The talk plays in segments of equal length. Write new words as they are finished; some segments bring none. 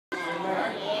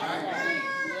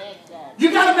You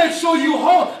got to make sure you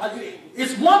hold.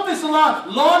 It's one thing, Lord,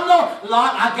 Lord,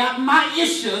 I got my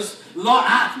issues. Lord,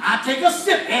 I take a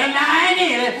sip every now and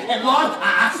then. And Lord,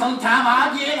 sometimes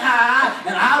I get high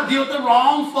and I'll deal with the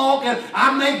wrong folk and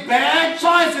I make bad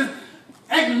choices.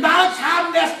 Acknowledge how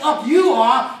messed up you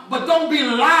are, but don't be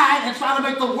lying and try to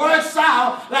make the word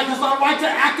sound like it's all right to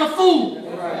act a fool.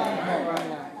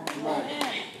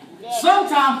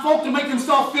 Sometimes folk, to make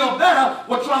themselves feel better,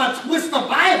 will try to twist the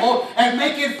Bible and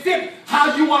make it fit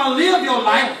how you want to live your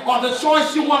life or the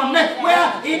choice you want to make.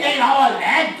 Well, it ain't all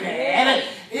that bad.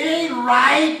 It ain't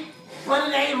right, but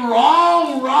it ain't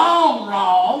wrong.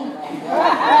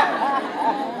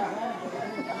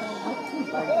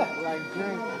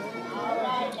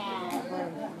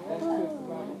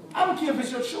 I don't care if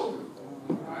it's your children.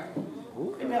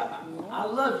 Amen. I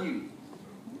love you.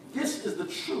 This is the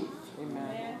truth.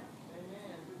 Amen.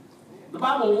 The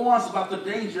Bible warns about the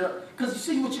danger, because you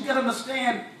see, what you got to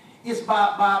understand is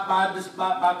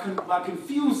by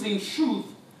confusing truth,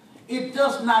 it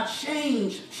does not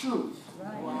change truth.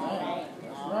 Right.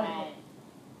 Right.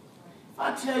 If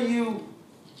I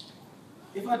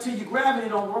tell you gravity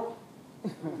don't work,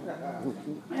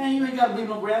 man, you ain't got to believe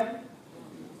no gravity.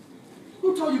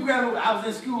 Who told you gravity? I was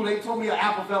in school, they told me an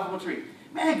apple fell from a tree.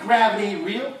 Man, gravity ain't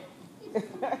real.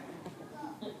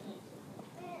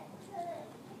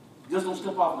 Just don't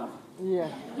step off nothing. Yeah.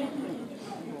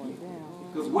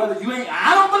 Because whether you ain't,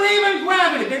 I don't believe in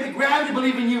gravity. Baby, gravity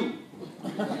believe in you.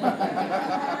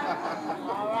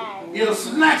 It'll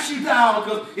snatch you down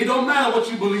because it don't matter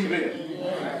what you believe in.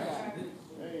 Yeah.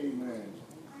 Amen.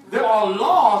 There are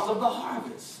laws of the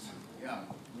harvest. Yeah.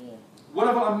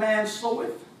 Whatever a man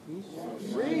soweth, he shall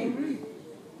reap.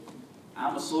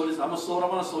 I'm going to sow this, I'm going to sow it, I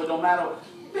want to sow it, don't matter.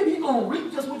 Baby, you're going to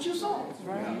reap just what you sow. That's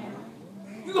right. Yeah.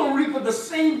 You're going to reap with the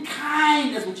same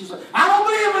kind as what you sow. I don't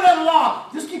believe in that law.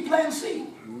 Just keep planting seed.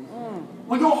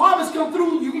 When your harvest comes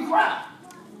through, you can cry.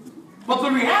 But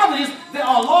the reality is there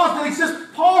are laws that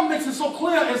exist. Paul makes it so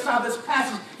clear inside this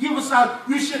passage. He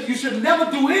emphasizes you should never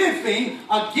do anything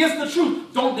against the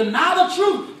truth. Don't deny the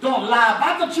truth. Don't lie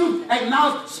about the truth.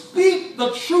 Acknowledge, speak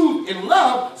the truth in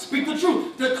love. Speak the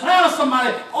truth. Declare to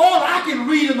somebody, all I can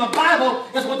read in the Bible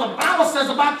is what the Bible says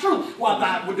about truth. Well,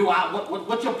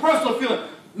 what's your personal feeling?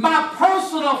 My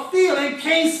personal feeling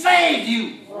can't save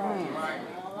you. Right.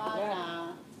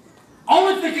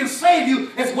 Only thing can save you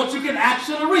is what you can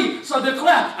actually read. So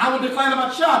declare. I will declare to my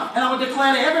child, and I will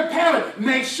declare to every parent,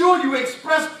 make sure you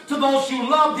express to those you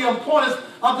love the importance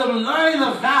of them learning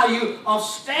the value of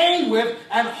staying with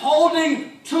and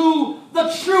holding to the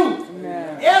truth.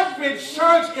 Amen. Every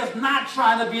church is not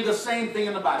trying to be the same thing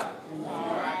in the Bible.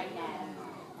 All right.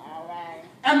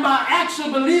 And by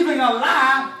actually believing a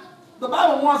lie, the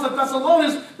Bible warns the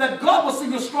Thessalonians that God will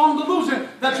send you a strong delusion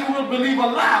that you will believe a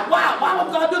lie. Why? Why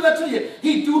would God do that to you?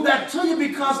 He do that to you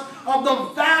because of the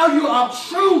value of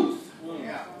truth.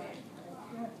 Yeah.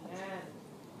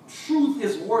 Truth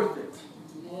is worth it.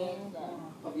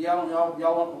 Y'all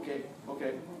want,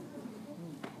 okay.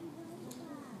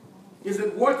 Is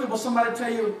it worth it for somebody to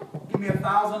tell you, give me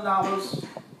 $1,000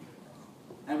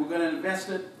 and we're going to invest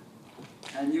it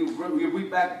and you reap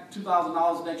back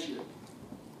 $2,000 next year?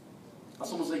 Or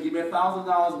someone say, give me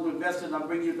 $1,000, we invest it, and I'll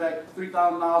bring you back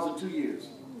 $3,000 in 2 years.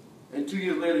 And 2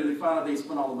 years later, they found out they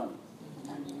spent all the money.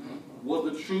 Was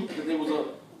the truth that there was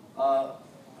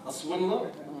a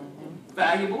swindler,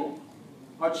 valuable,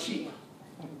 or cheap?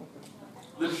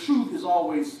 The truth is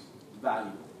always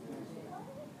valuable.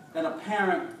 And a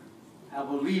parent, a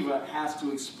believer, has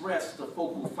to express to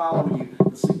folk who follow you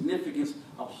the significance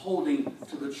of holding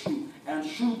to the truth. And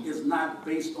truth is not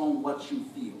based on what you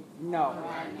feel. No.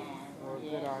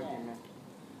 Good argument.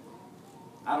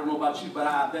 I don't know about you,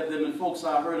 but there have been folks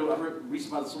I heard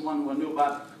recently about someone who I knew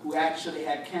about who actually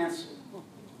had cancer.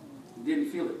 Didn't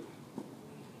feel it.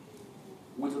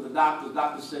 Went to the doctor. The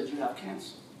doctor said, you have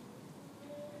cancer.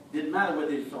 Didn't matter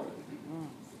whether they felt it.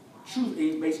 Truth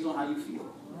ain't based on how you feel.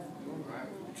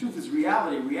 Truth is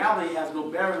reality. Reality has no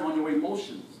bearing on your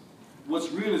emotions. What's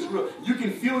real is real. You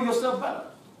can feel yourself better.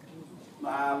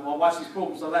 I watched these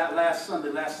programs last Sunday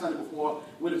before I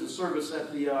went into service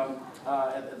at the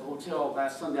hotel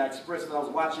last Sunday. I expressed that I was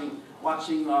watching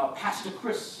Pastor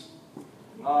Chris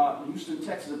in Houston,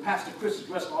 Texas. And Pastor Chris is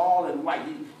dressed all in white.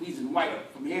 He's in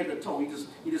white from head to toe. He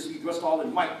dressed all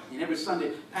in white. And every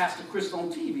Sunday, Pastor Chris on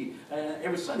TV.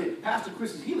 Every Sunday, Pastor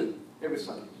Chris is healing every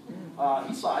Sunday.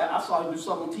 I saw him do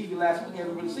something on TV last week I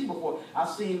haven't really seen before. I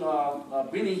seen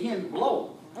Benny Hinn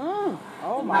blow.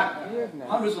 Oh my goodness.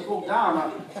 Hundreds of folk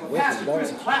down. Pastor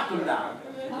Chris clapped them down.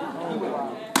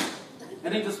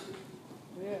 And they just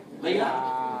laid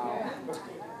out.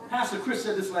 Pastor Chris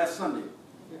said this last Sunday.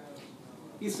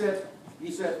 He said,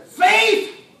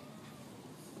 faith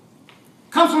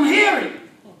comes from hearing.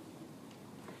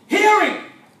 Hearing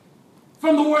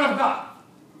from the Word of God.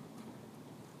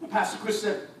 And Pastor Chris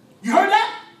said, you heard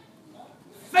that?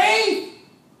 Faith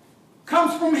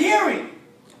comes from hearing.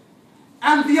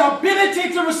 And the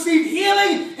ability to receive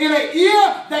healing in an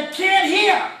ear that can't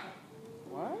hear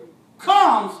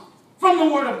comes from the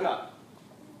Word of God.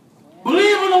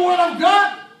 Believe in the Word of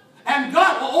God, and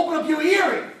God will open up your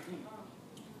hearing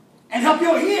and help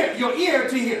your ear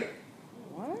to hear.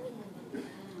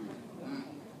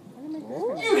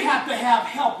 You have to have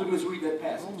help to just read that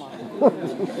passage.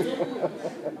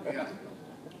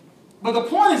 But the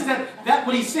point is that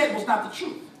what he said was not the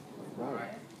truth.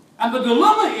 And the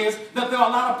dilemma is that there are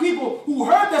a lot of people who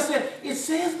heard that said, it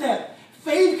says that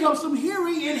faith comes from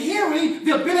hearing, and hearing,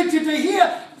 the ability to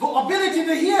hear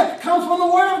comes from the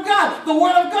Word of God. The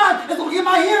Word of God is going to get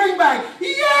my hearing back.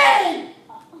 Yay!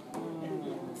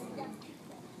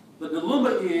 The dilemma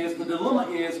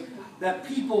is that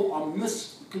people are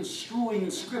misconstruing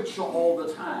Scripture all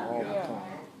the time.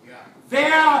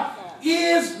 There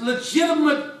is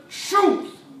legitimate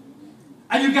truth.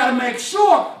 And you got to make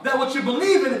sure that what you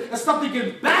believe in is something you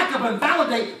can back up and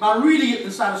validate by reading it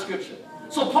inside of Scripture.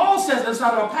 So Paul says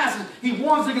inside of a passage, he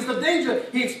warns against the danger.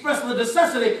 He expresses the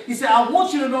necessity. He said, I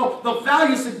want you to know the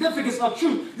value and significance of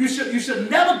truth. You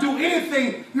should never do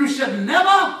anything. You should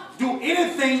never do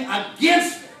anything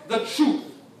against the truth.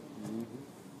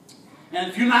 And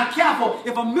if you're not careful,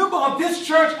 if a member of this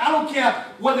church, I don't care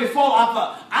whether they fall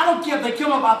out I don't care if they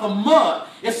come up out the mud.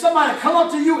 If somebody come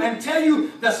up to you and tell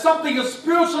you that something is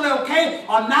spiritually okay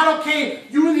or not okay,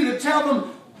 you need to tell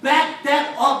them, back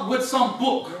that up with some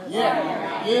book.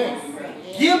 Yeah. Yeah.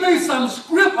 Give me some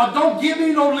script or don't give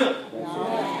me no lip.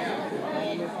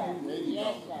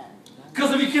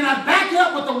 Because if you cannot back it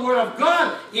up with the Word of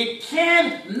God, it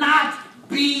cannot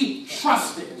be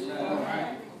trusted.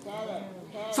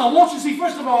 So I want you to see,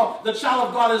 first of all, the child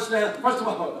of God is there. First of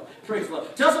all, praise the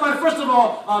Lord. Tell somebody, first of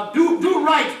all, do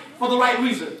right for the right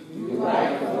reason. Do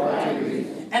right for the right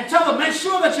reason. And tell them, make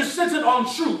sure that you're centered on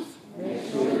truth.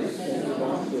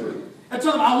 And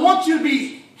tell them, I want you to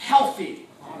be healthy.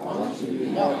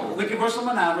 Look at verse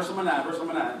number 9, verse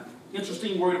number 9.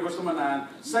 Interesting word in verse number 9.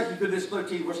 2 Corinthians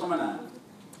 13, verse number 9.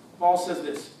 Paul says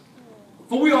this.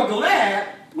 For we are glad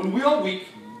when we are weak,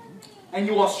 and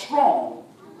you are strong.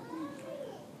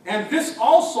 And this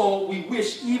also we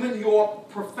wish, even your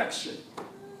perfection.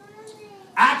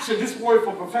 Actually, this word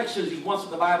for perfection is once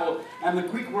in the Bible, and the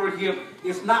Greek word here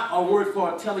is not a word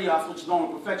for teleos, which is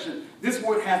known as perfection. This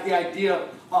word has the idea,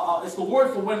 it's the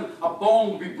word for when a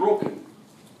bone will be broken.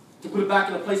 To put it back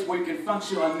in a place where you can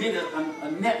function,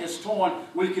 a net is torn,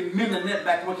 where you can mend the net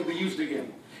back where it can be used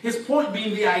again. His point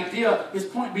being the idea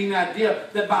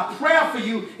that by prayer for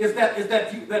you is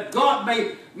that God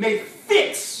may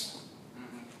fix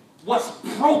what's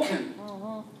broken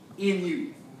in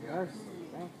you.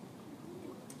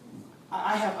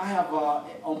 I have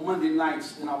on Monday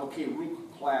nights in our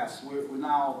Rook class, we're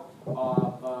now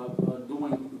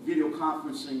doing video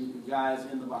conferencing, guys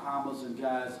in the Bahamas and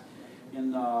guys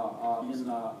in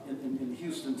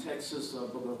Houston, Texas,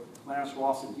 Brother Clarence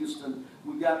Ross in Houston.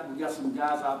 We got some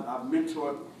guys I've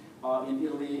mentored in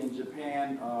Italy and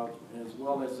Japan, as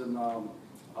well as in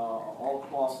all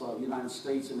across the United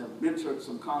States, and have mentored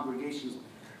some congregations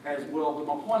as well. But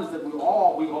my point is that we are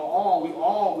all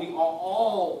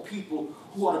people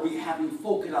who ought to be having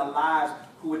folk in our lives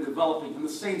who are developing. In the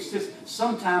same sense,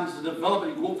 sometimes the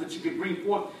development growth that you can bring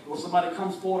forth, when somebody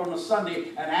comes forward on a Sunday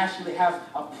and actually has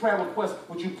a prayer request,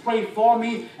 would you pray for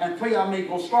me and pray I may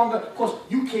grow stronger? Of course,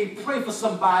 you can't pray for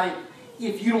somebody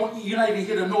if you're not even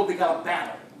here to know they got a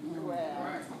battle.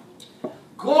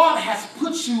 God has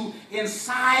put you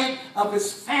inside of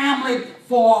His family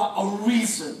for a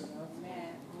reason.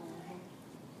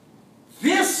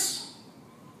 This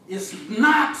is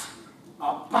not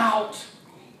about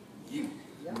you.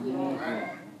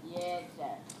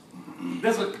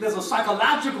 There's a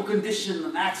psychological condition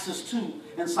in Access 2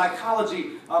 in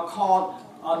psychology called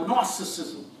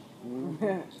narcissism.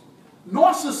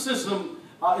 Narcissism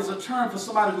is a term for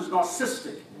somebody who's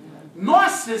narcissistic.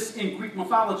 Narcissus in Greek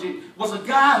mythology was a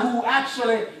guy who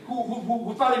actually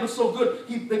who thought he was so good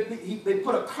they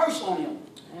put a curse on him.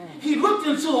 He looked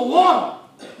into the water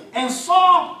and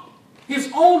saw his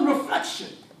own reflection.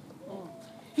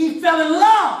 He fell in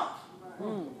love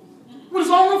with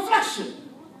his own reflection.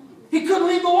 He couldn't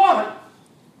leave the water.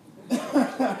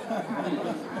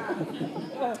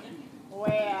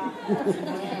 Well.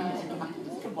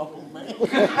 Come on, man.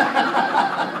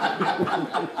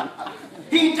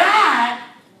 He died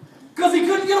because he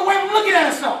couldn't get away from looking at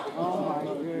himself. Oh my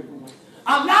goodness.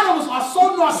 A lot of us are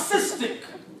so narcissistic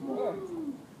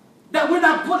that we're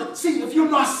not putting. See, if you're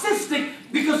narcissistic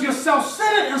because you're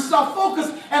self-centered and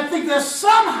self-focused and think that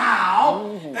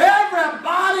somehow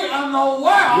everybody in the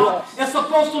world is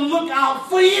supposed to look out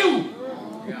for you.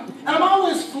 And I'm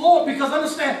always floored because I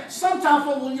understand sometimes,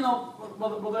 you know,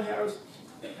 Brother Harris,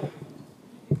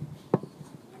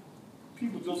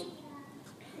 people just,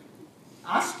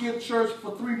 I skipped church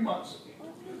for 3 months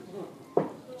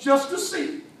just to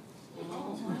see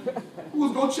who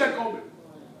was going to check on me.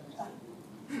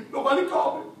 Nobody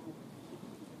called me.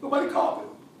 Nobody called me.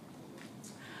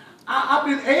 I've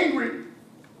been angry.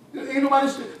 Ain't nobody,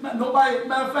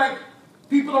 matter of fact,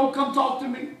 people don't come talk to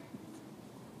me.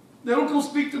 They don't come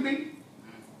speak to me.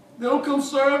 They don't come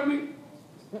serve me.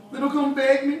 They don't come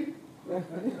beg me.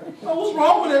 What's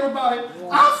wrong with everybody?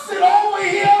 I sit over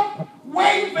here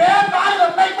waiting for everybody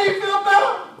to make me feel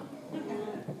better.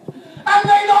 And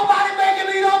ain't nobody making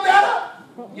me no better.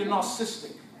 You're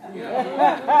narcissistic.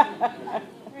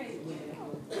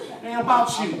 Ain't about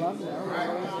you.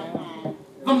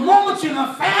 The moment you're in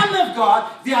the family of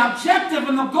God, the objective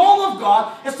and the goal of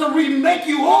God is to remake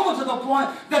you over to the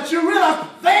point that you realize,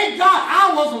 thank God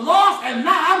I was lost and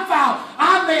now I'm found.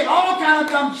 I made all kinds of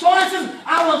dumb choices.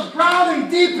 I was drowning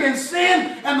deep in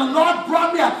sin and the Lord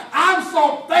brought me out. I'm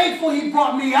so thankful He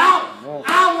brought me out.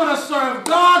 I want to serve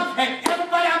God and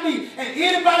everybody I meet and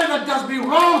anybody that does me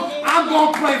wrong, I'm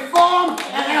going to pray for them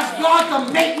and ask God to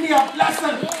make me a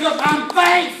blessing because I'm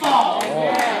thankful.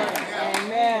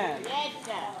 Amen.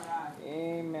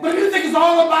 But if you think it's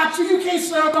all about you, you can't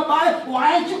serve nobody.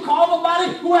 Why ain't you call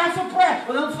nobody who asks for prayer?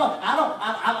 Well,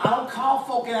 I don't call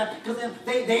folk because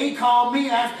they ain't called me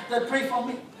and asked to pray for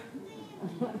me.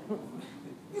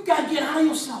 You got to get out of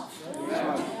yourself.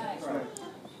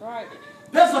 Right.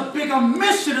 There's a bigger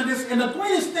mission in this, and the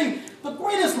greatest thing, the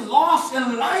greatest loss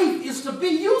in life is to be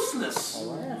useless.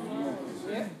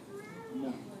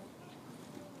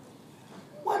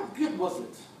 What good was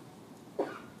it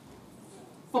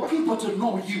for people to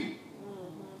know you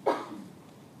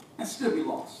and still be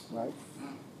lost? Right.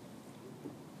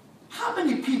 How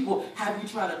many people have you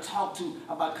tried to talk to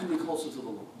about coming closer to the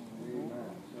Lord?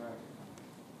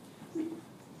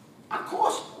 Of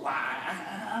course, I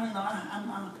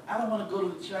don't want to go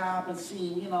to the job and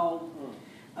see,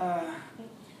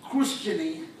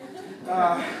 Christian-y. I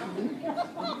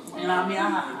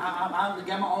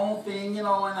got my own thing,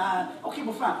 okay,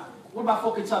 well, fine. What about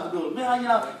folk inside the building? Man,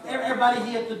 everybody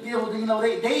here at the building,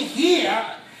 they here,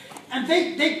 and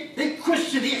they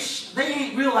Christian-ish. They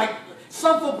ain't real like,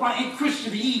 some folk probably ain't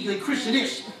Christian-y, they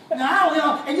Christian-ish.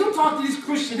 Now, and you talk to these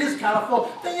Christian-ish kind of folk,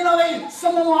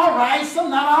 some of them are all right, some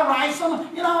not all right, some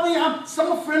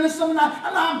are friendly, some not.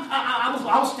 And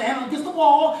I was standing against the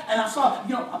wall, and I saw,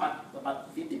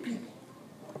 about 50 people.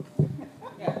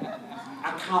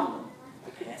 I counted them.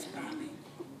 Passed by me.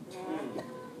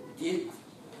 Didn't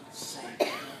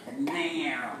say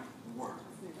near word.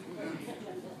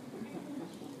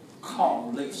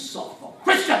 Call they suffer.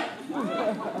 Christian!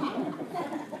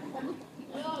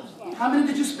 How many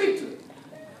did you speak to?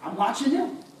 I'm watching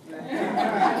you.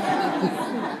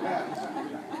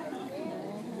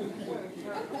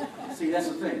 See, that's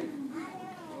the thing.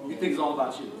 You think it's all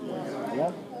about you.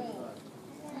 Yeah.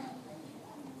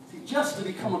 See, just to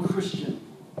become a Christian,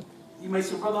 you may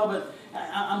say, Brother Hubbard,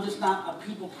 I'm just not a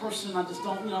people person. I just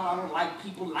don't, I don't like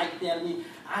people like that.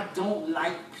 I don't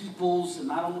like peoples,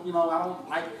 and I don't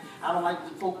like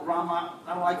the folk around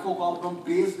I don't like folk all from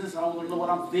business. I don't really know what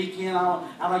I'm thinking. I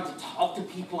don't like to talk to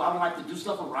people. I don't like to do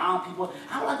stuff around people.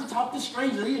 I don't like to talk to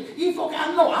strangers. Even folk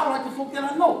I know. I don't like the folk that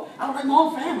I know. I don't like my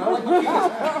own family. I don't like my kids.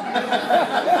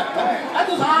 That's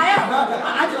just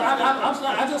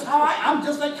how I am. I'm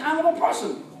just that kind of a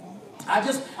person. I've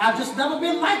just never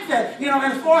been like that. And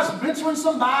as far as mentoring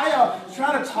somebody or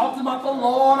trying to talk to them about the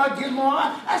Lord or get more,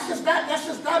 that's just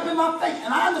not been my thing.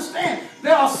 And I understand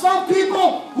there are some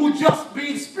people who just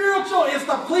being spiritual is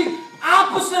the complete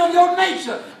opposite of your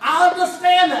nature. I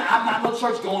understand that. I'm not no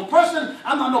church going person.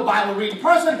 I'm not no Bible reading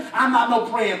person. I'm not no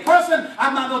praying person.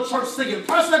 I'm not no church singing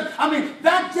person.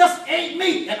 That just ain't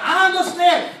me. And I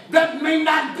understand that may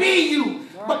not be you.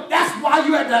 But that's why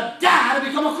you had to die to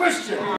become a Christian.